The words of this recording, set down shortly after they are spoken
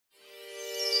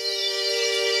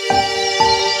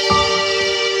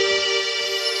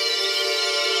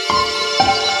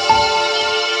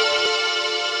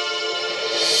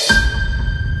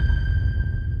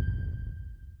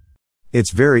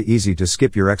It's very easy to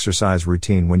skip your exercise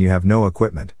routine when you have no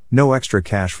equipment, no extra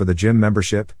cash for the gym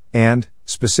membership, and,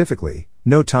 specifically,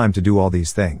 no time to do all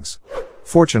these things.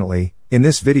 Fortunately, in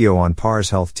this video on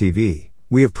parshealthTV,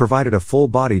 we have provided a full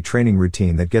body training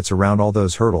routine that gets around all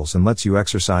those hurdles and lets you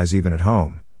exercise even at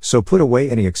home. So put away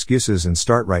any excuses and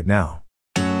start right now.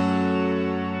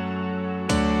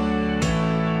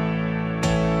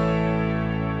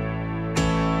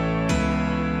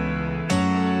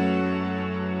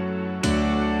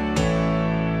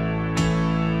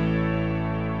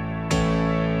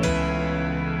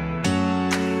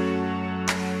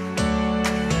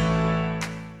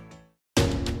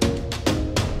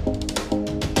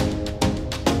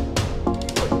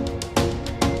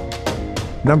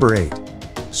 Number 8.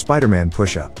 Spider-Man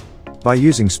push-up. By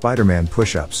using Spider-Man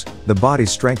push-ups, the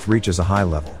body's strength reaches a high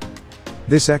level.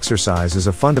 This exercise is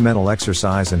a fundamental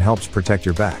exercise and helps protect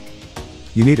your back.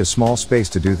 You need a small space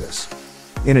to do this.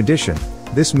 In addition,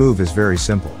 this move is very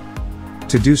simple.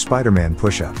 To do Spider-Man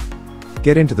push-up,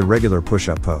 get into the regular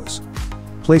push-up pose.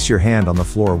 Place your hand on the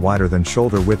floor wider than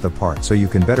shoulder width apart so you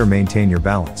can better maintain your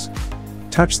balance.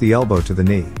 Touch the elbow to the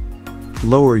knee.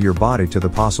 Lower your body to the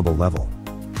possible level.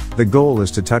 The goal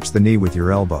is to touch the knee with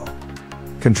your elbow.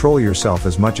 Control yourself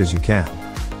as much as you can.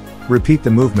 Repeat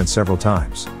the movement several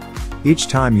times. Each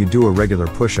time you do a regular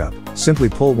push-up, simply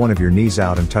pull one of your knees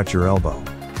out and touch your elbow.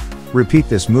 Repeat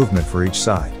this movement for each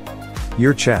side.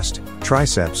 Your chest,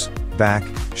 triceps, back,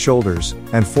 shoulders,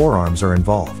 and forearms are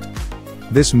involved.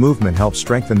 This movement helps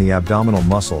strengthen the abdominal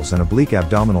muscles and oblique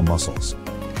abdominal muscles.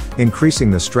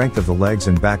 Increasing the strength of the legs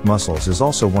and back muscles is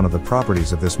also one of the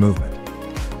properties of this movement.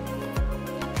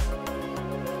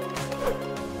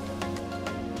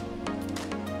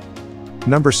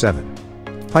 Number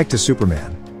 7. Pike to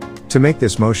Superman. To make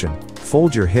this motion,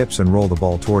 fold your hips and roll the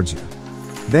ball towards you.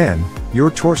 Then,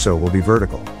 your torso will be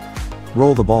vertical.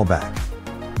 Roll the ball back.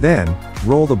 Then,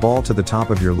 roll the ball to the top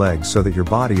of your legs so that your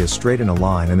body is straight in a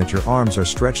line and that your arms are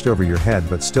stretched over your head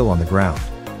but still on the ground.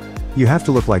 You have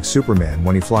to look like Superman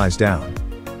when he flies down.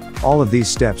 All of these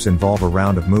steps involve a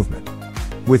round of movement.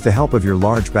 With the help of your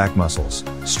large back muscles,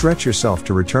 stretch yourself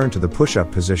to return to the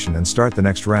push-up position and start the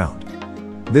next round.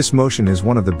 This motion is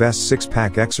one of the best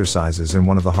six-pack exercises and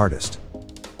one of the hardest.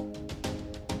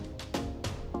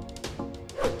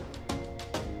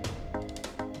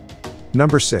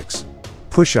 Number 6.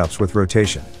 Push-ups with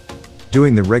rotation.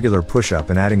 Doing the regular push-up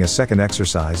and adding a second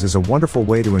exercise is a wonderful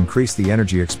way to increase the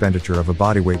energy expenditure of a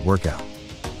bodyweight workout.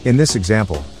 In this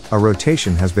example, a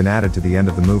rotation has been added to the end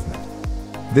of the movement.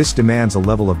 This demands a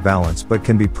level of balance but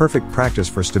can be perfect practice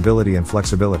for stability and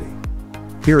flexibility.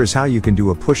 Here is how you can do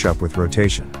a push-up with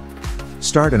rotation.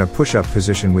 Start in a push-up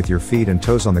position with your feet and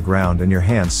toes on the ground and your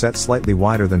hands set slightly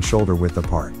wider than shoulder width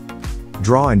apart.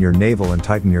 Draw in your navel and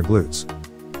tighten your glutes.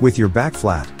 With your back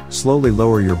flat, slowly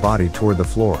lower your body toward the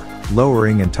floor,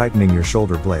 lowering and tightening your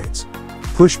shoulder blades.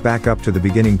 Push back up to the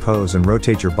beginning pose and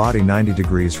rotate your body 90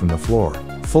 degrees from the floor,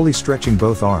 fully stretching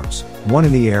both arms, one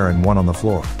in the air and one on the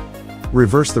floor.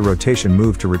 Reverse the rotation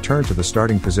move to return to the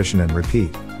starting position and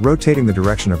repeat, rotating the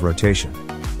direction of rotation.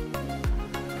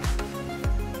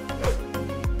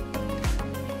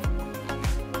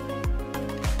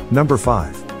 Number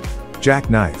 5.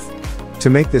 Jackknife. To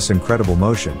make this incredible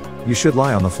motion, you should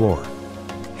lie on the floor.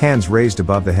 Hands raised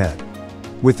above the head.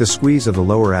 With the squeeze of the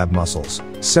lower ab muscles,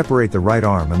 separate the right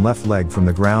arm and left leg from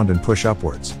the ground and push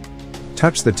upwards.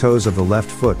 Touch the toes of the left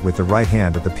foot with the right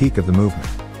hand at the peak of the movement.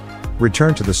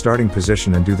 Return to the starting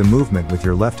position and do the movement with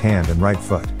your left hand and right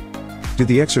foot. Do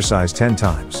the exercise 10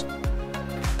 times.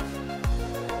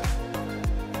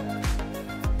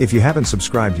 If you haven't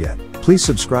subscribed yet, please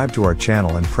subscribe to our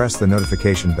channel and press the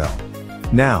notification bell.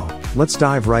 Now, let's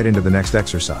dive right into the next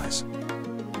exercise.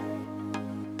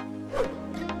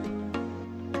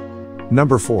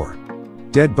 Number 4.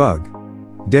 Dead bug.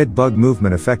 Dead bug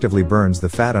movement effectively burns the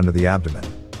fat under the abdomen.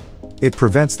 It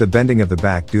prevents the bending of the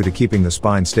back due to keeping the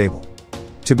spine stable.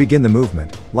 To begin the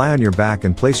movement, lie on your back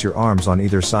and place your arms on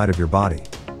either side of your body.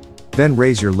 Then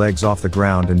raise your legs off the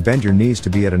ground and bend your knees to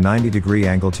be at a 90-degree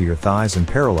angle to your thighs and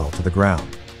parallel to the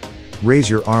ground. Raise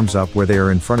your arms up where they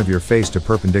are in front of your face to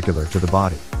perpendicular to the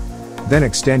body. Then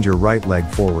extend your right leg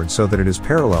forward so that it is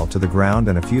parallel to the ground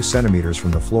and a few centimeters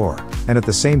from the floor, and at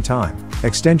the same time,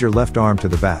 extend your left arm to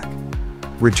the back.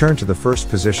 Return to the first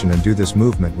position and do this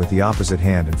movement with the opposite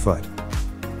hand and foot.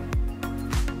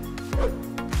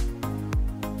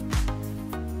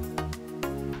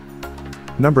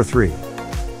 Number 3.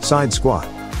 Side squat.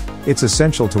 It's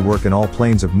essential to work in all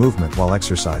planes of movement while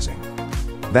exercising.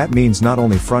 That means not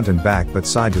only front and back but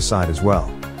side to side as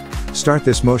well. Start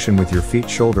this motion with your feet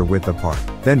shoulder width apart,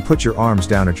 then put your arms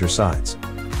down at your sides.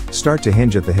 Start to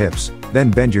hinge at the hips,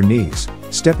 Then bend your knees,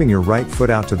 stepping your right foot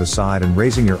out to the side and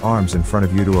raising your arms in front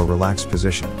of you to a relaxed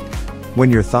position. When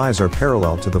your thighs are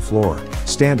parallel to the floor,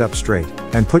 stand up straight,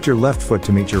 and put your left foot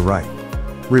to meet your right.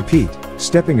 Repeat,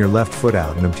 stepping your left foot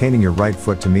out and obtaining your right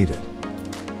foot to meet it.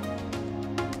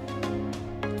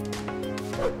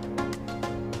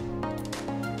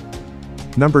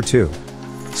 Number 2.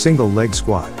 Single leg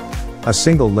squat. A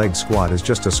single leg squat is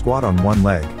just a squat on one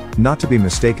leg, not to be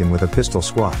mistaken with a pistol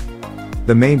squat.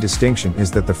 The main distinction is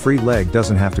that the free leg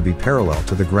doesn't have to be parallel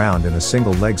to the ground in a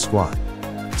single leg squat.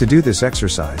 To do this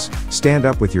exercise, stand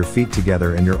up with your feet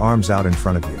together and your arms out in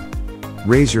front of you.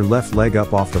 Raise your left leg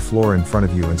up off the floor in front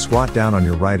of you and squat down on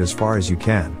your right as far as you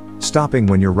can, stopping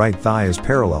when your right thigh is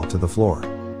parallel to the floor.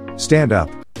 Stand up,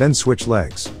 then switch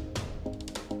legs.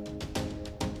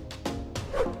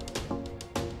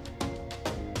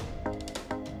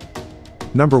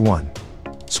 Number 1.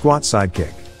 Squat side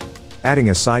kick.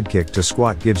 Adding a side kick to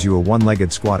squat gives you a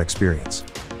one-legged squat experience.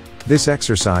 This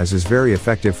exercise is very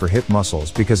effective for hip muscles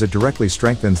because it directly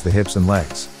strengthens the hips and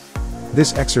legs.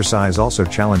 This exercise also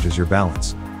challenges your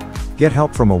balance. Get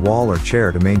help from a wall or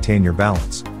chair to maintain your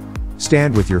balance.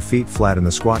 Stand with your feet flat in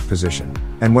the squat position,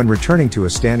 and when returning to a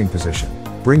standing position,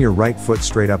 bring your right foot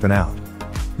straight up and out.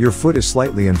 Your foot is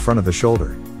slightly in front of the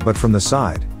shoulder, but from the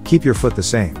side, keep your foot the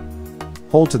same.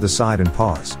 Hold to the side and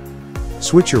pause.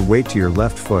 Switch your weight to your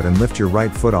left foot and lift your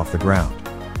right foot off the ground.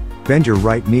 Bend your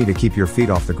right knee to keep your feet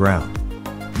off the ground.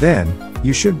 Then,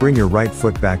 you should bring your right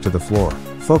foot back to the floor,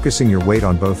 focusing your weight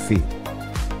on both feet.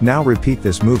 Now repeat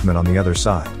this movement on the other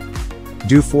side.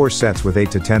 Do 4 sets with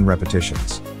 8 to 10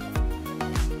 repetitions.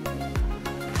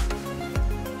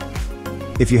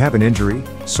 If you have an injury,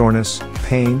 soreness,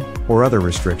 pain, or other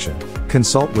restriction,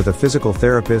 consult with a physical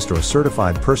therapist or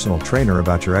certified personal trainer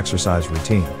about your exercise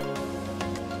routine.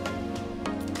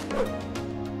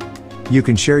 You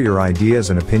can share your ideas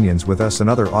and opinions with us and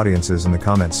other audiences in the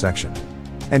comments section.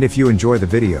 And if you enjoy the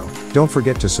video, don't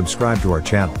forget to subscribe to our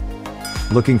channel.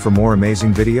 Looking for more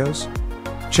amazing videos?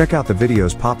 Check out the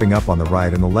videos popping up on the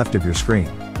right and the left of your screen.